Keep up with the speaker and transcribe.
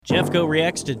Jeffco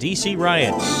reacts to D.C.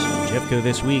 riots. Jeffco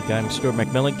This Week, I'm Stuart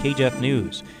McMillan, KJEF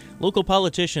News. Local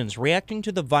politicians reacting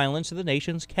to the violence in the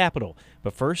nation's capital.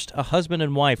 But first, a husband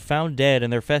and wife found dead in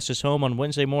their Festus home on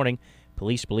Wednesday morning.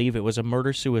 Police believe it was a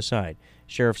murder-suicide.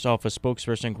 Sheriff's Office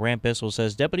spokesperson Grant Bissell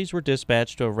says deputies were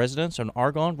dispatched to a residence on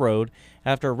Argonne Road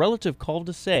after a relative called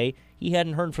to say he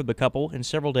hadn't heard from the couple in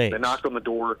several days. They knocked on the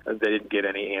door and they didn't get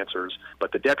any answers,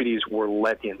 but the deputies were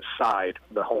let inside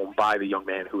the home by the young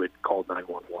man who had called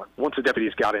 911. Once the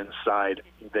deputies got inside,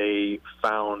 they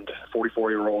found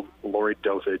 44-year-old Lori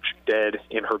Dothage dead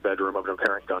in her bedroom of an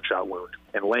apparent gunshot wound.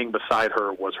 And laying beside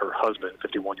her was her husband,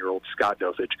 51-year-old Scott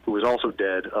Dothage, who was also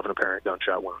dead of an apparent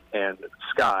gunshot wound. And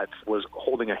Scott was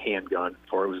holding a handgun,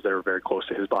 or it was there very close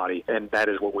to his body, and that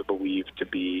is what we believe to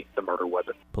be the murder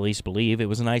weapon. Police believe it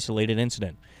was an isolated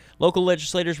incident. Local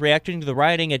legislators reacting to the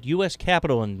rioting at U.S.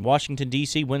 Capitol in Washington,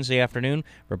 D.C. Wednesday afternoon.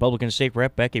 Republican State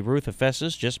Rep Becky Ruth of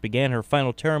Festus just began her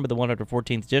final term of the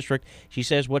 114th District. She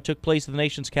says what took place in the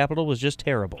nation's capital was just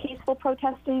terrible. Peaceful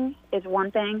protesting is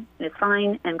one thing, it's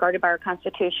fine and guarded by our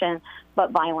Constitution, but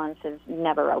violence is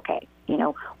never okay. You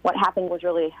know, what happened was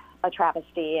really a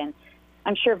travesty, and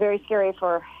I'm sure very scary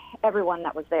for everyone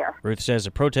that was there. Ruth says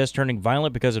a protest turning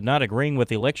violent because of not agreeing with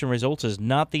the election results is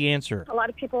not the answer. A lot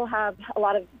of people have a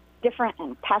lot of different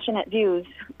and passionate views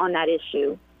on that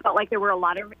issue. Felt like there were a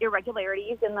lot of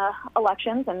irregularities in the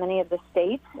elections in many of the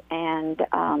states, and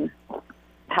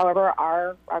however,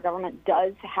 our government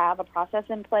does have a process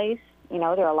in place. You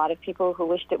know, there are a lot of people who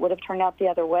wished it would have turned out the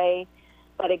other way,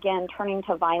 but again, turning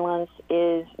to violence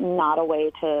is not a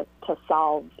way to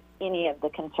solve any of the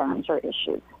concerns or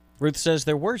issues. Ruth says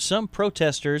there were some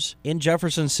protesters in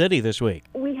Jefferson City this week.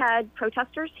 We had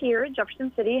protesters here in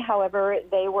Jefferson City. However,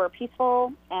 they were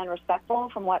peaceful and respectful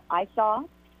from what I saw,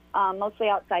 mostly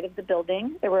outside of the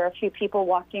building. There were a few people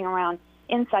walking around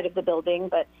inside of the building,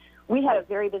 but we had a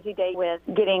very busy day with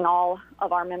getting all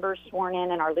of our members sworn in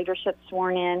and our leadership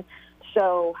sworn in.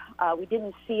 So we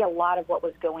didn't see a lot of what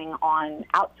was going on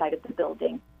outside of the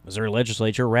building. Missouri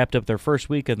legislature wrapped up their first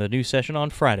week of the new session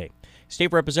on Friday.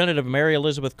 State Representative Mary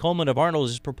Elizabeth Coleman of Arnold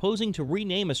is proposing to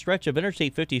rename a stretch of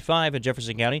Interstate 55 in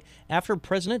Jefferson County after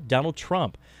President Donald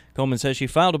Trump. Coleman says she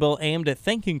filed a bill aimed at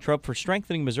thanking Trump for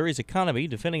strengthening Missouri's economy,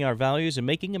 defending our values, and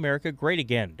making America great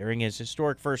again during his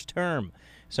historic first term.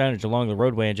 Signage along the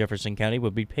roadway in Jefferson County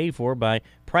would be paid for by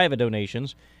private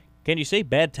donations. Can you say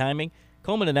bad timing?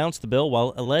 Coleman announced the bill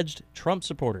while alleged Trump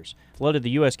supporters flooded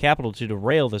the U.S. Capitol to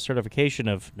derail the certification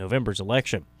of November's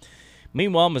election.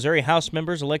 Meanwhile, Missouri House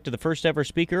members elected the first-ever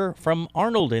speaker from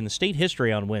Arnold in state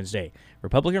history on Wednesday.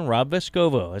 Republican Rob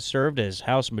Vescovo has served as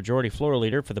House Majority Floor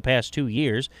Leader for the past 2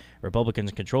 years.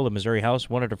 Republicans control the Missouri House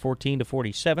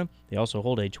 114-47. They also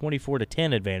hold a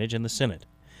 24-10 advantage in the Senate.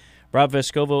 Rob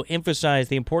Vescovo emphasized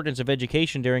the importance of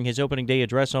education during his opening day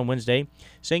address on Wednesday,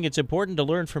 saying it's important to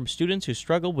learn from students who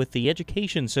struggle with the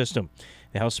education system.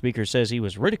 The House Speaker says he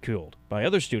was ridiculed by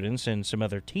other students and some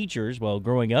other teachers while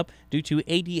growing up due to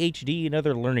ADHD and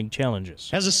other learning challenges.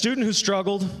 As a student who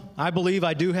struggled, I believe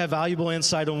I do have valuable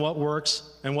insight on what works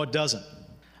and what doesn't.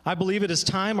 I believe it is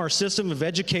time our system of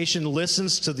education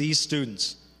listens to these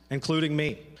students, including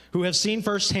me, who have seen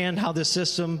firsthand how this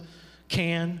system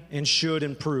can and should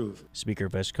improve. Speaker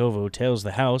Vescovo tells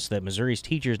the House that Missouri's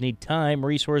teachers need time,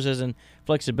 resources, and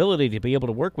flexibility to be able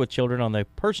to work with children on the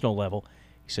personal level.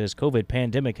 He says COVID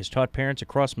pandemic has taught parents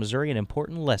across Missouri an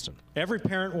important lesson. Every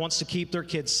parent wants to keep their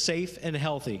kids safe and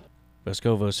healthy.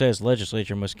 Vescovo says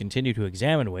legislature must continue to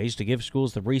examine ways to give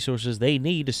schools the resources they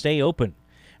need to stay open.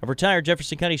 A retired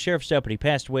Jefferson County Sheriff's deputy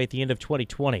passed away at the end of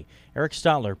 2020. Eric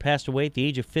Stotler passed away at the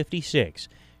age of 56.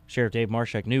 Sheriff Dave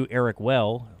Marshak knew Eric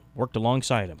well, worked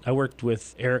alongside him. I worked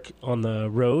with Eric on the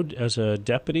road as a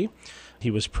deputy. He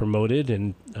was promoted,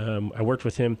 and I worked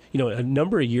with him, a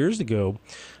number of years ago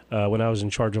when I was in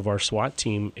charge of our SWAT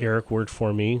team. Eric worked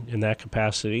for me in that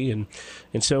capacity, and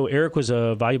so Eric was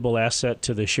a valuable asset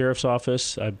to the sheriff's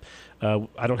office.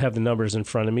 I don't have the numbers in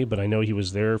front of me, but I know he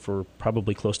was there for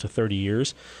probably close to 30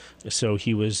 years. So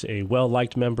he was a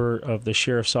well-liked member of the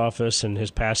sheriff's office, and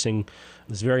his passing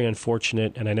is very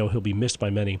unfortunate, and I know he'll be missed by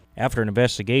many. After an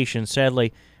investigation,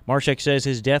 sadly, Marshak says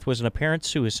his death was an apparent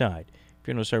suicide.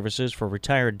 Funeral services for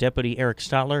retired Deputy Eric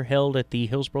Stotler held at the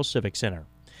Hillsboro Civic Center.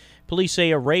 Police say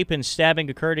a rape and stabbing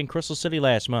occurred in Crystal City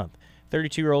last month.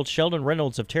 32-year-old Sheldon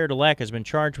Reynolds of Terre de Lac has been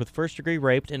charged with first-degree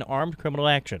rape and armed criminal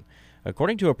action.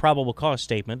 According to a probable cause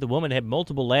statement, the woman had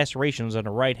multiple lacerations on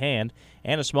her right hand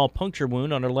and a small puncture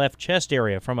wound on her left chest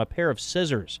area from a pair of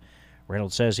scissors.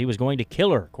 Reynolds says he was going to kill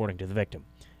her, according to the victim.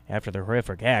 After the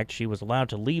horrific act, she was allowed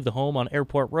to leave the home on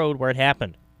Airport Road where it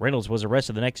happened. Reynolds was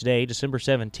arrested the next day, December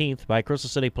 17th, by Crystal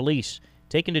City Police.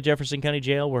 taken to Jefferson County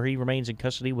Jail, where he remains in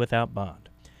custody without bond.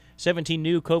 17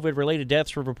 new COVID-related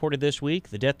deaths were reported this week.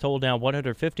 The death toll now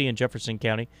 150 in Jefferson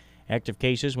County. Active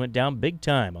cases went down big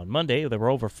time. On Monday, there were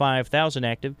over 5,000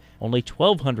 active. Only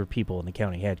 1,200 people in the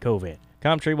county had COVID.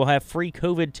 ComTree will have free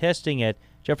COVID testing at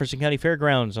Jefferson County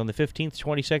Fairgrounds on the 15th,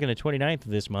 22nd, and 29th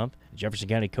of this month. The Jefferson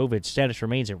County COVID status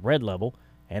remains at red level,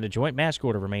 and a joint mask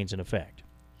order remains in effect.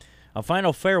 A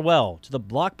final farewell to the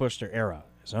Blockbuster era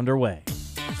is underway.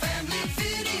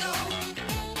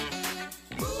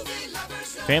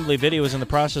 Family Video is in the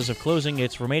process of closing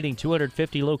its remaining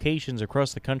 250 locations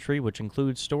across the country, which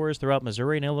includes stores throughout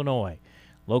Missouri and Illinois.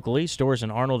 Locally, stores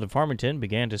in Arnold and Farmington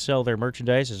began to sell their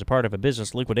merchandise as a part of a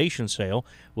business liquidation sale,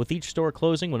 with each store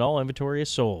closing when all inventory is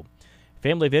sold.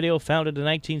 Family Video, founded in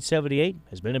 1978,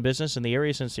 has been in business in the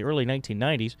area since the early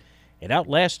 1990s. It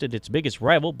outlasted its biggest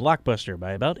rival, Blockbuster,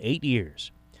 by about 8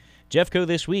 years. Jeffco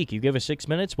this week. You give us 6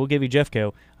 minutes, we'll give you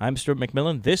Jeffco. I'm Stuart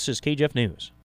McMillan. This is KJEF News.